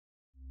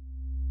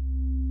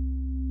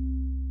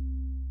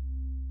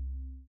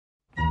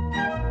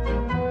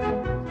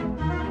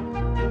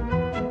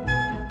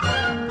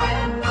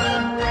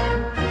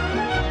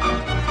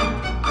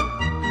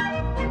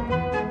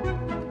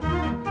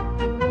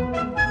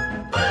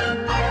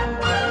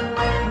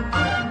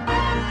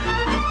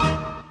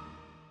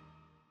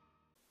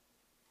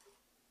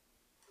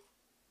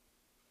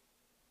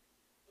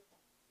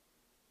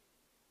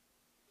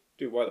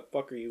why the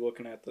fuck are you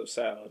looking at the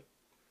salad?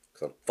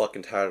 Cause I'm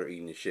fucking tired of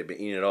eating this shit. Been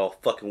eating it all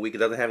fucking week. It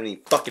doesn't have any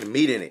fucking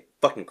meat in it.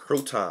 Fucking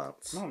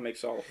croutons. No, it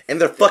makes all. And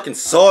they're fucking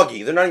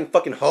soggy. They're not even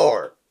fucking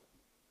hard.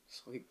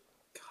 Sweet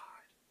God.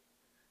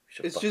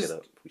 We should fuck it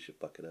up. We should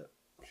fuck it up.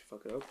 We should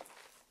fuck it up.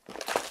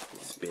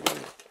 Spit in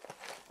it.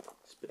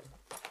 Spit.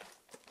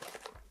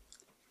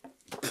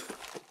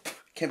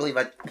 Can't believe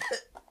I.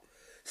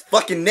 It's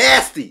fucking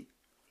nasty.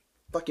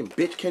 Fucking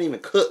bitch can't even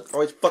cook.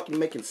 Always fucking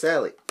making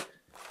salad.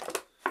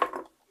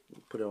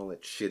 Put all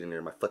that shit in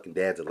there. My fucking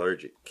dad's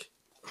allergic.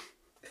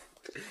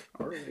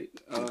 Alright.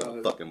 I'm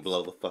gonna fucking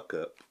blow the fuck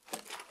up.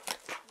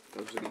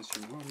 Goes against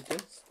your mom, I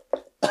guess.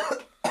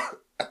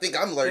 I think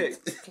I'm allergic.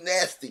 Hey. It's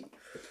nasty.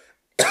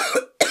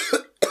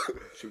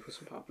 Should we put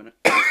some pop in it?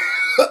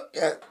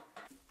 Yeah.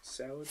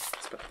 Salad?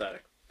 It's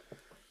pathetic.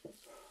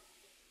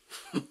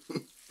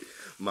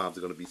 Mom's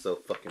gonna be so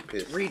fucking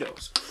pissed.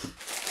 Doritos.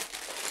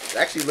 It's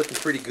actually looking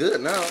pretty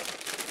good now.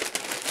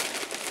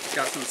 It's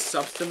got some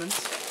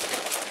substance.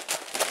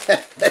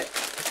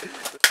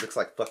 Looks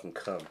like fucking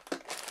cum.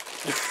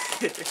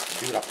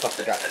 Dude, I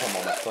fucking got cum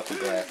on my fucking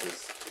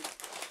glasses.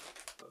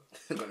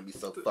 I'm gonna be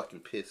so fucking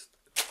pissed.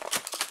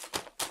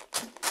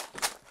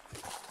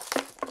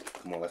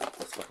 Come on, let's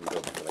fucking go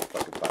before they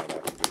fucking find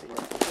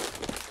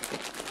out.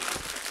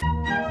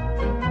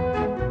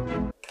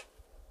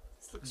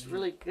 This looks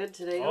really good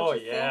today, don't Oh,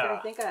 you yeah.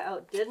 think? I think I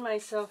outdid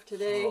myself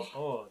today.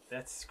 Oh,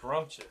 that's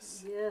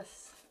scrumptious.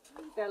 Yes.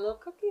 You got a little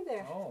cookie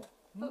there. Oh.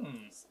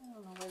 Oops, I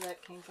don't know where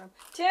that came from.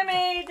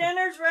 Timmy,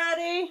 dinner's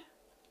ready.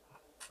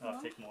 I'll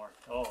take more.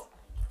 Oh.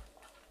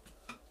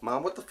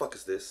 Mom, what the fuck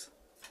is this?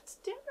 It's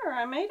dinner.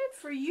 I made it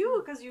for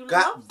you because you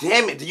God love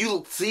damn it! Do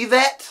you see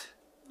that?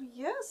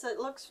 Yes, it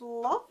looks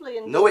lovely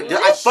and No, it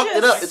delicious. I fucked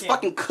it up. It's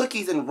fucking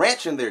cookies and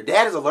ranch in there.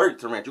 Dad is allergic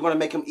to ranch. You want to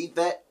make him eat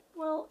that?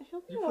 Well, he'll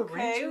be You put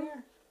ranch in okay.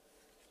 there?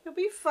 He'll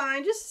be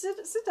fine. Just sit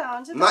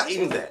down. I'm not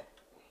eating that.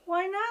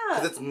 Why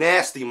not? Because it's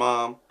nasty,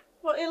 Mom.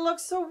 Well, it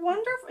looks so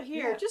wonderful.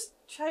 Here, Yeah. just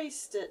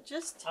taste it.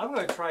 Just. I'm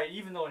gonna try it,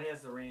 even though it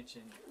has the ranch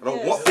in it. I don't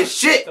Yes. want this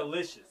shit.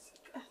 Delicious.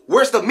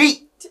 Where's the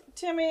meat?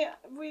 Timmy,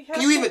 we have.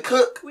 Can you even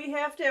cook? We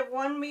have to have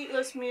one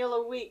meatless meal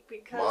a week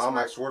because. Mom,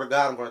 I swear to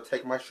God, I'm going to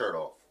take my shirt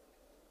off.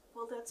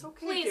 Well, that's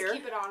okay, Please dear.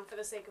 keep it on for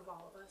the sake of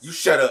all of us. You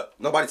shut up.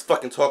 Nobody's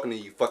fucking talking to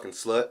you, fucking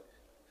slut.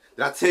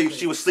 Did I tell you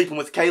she was sleeping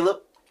with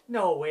Caleb?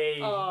 No way.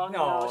 Oh,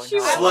 no. no. She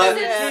was Slut.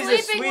 She's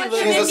a sleeping sweet with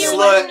little him She's if a you slut.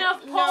 wasn't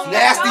enough No. Porche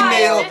Nasty guy.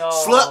 meal. No.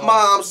 Slut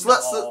mom.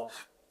 Slut. No.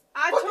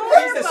 I What? told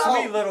She's her a about.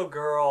 sweet little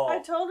girl. I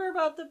told her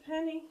about the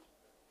penny.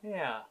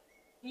 Yeah.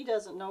 He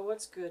doesn't know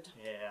what's good.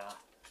 Yeah.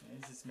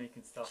 He's just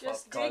making stuff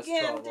Just up. Cause dig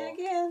in, trouble. dig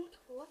in.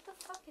 What the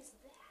fuck is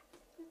that?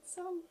 It's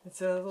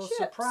It's a little chips.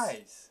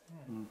 surprise.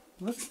 Yeah.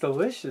 Looks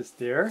delicious,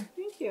 dear.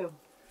 Thank you.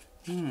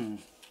 Mmm.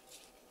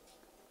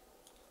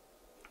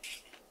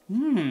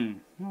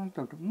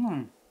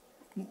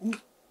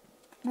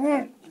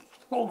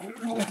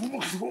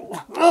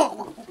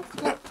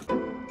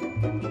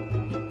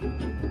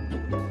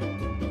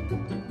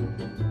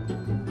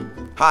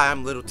 Hi,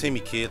 I'm Little Timmy,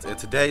 kids, and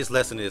today's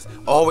lesson is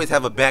always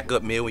have a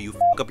backup meal when you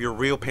fuck up your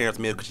real parents'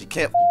 meal because she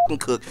can't fucking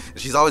cook and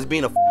she's always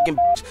being a fucking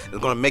bitch that's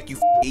gonna make you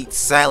eat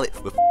salad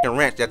with fucking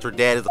ranch that your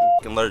dad is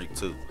fucking allergic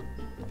to.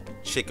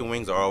 Chicken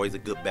wings are always a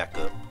good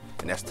backup,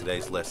 and that's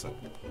today's lesson.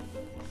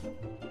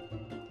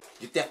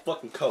 Get that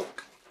fucking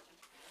Coke.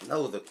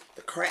 No, the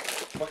crack,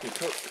 the fucking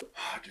Coke.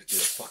 I just did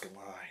a fucking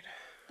line.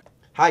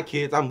 Hi,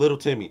 kids, I'm Little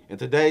Timmy, and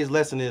today's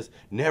lesson is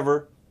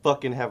never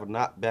fucking have a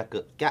not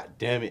backup. God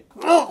damn it.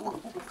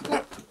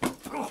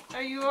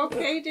 Are you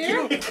okay,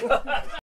 dear?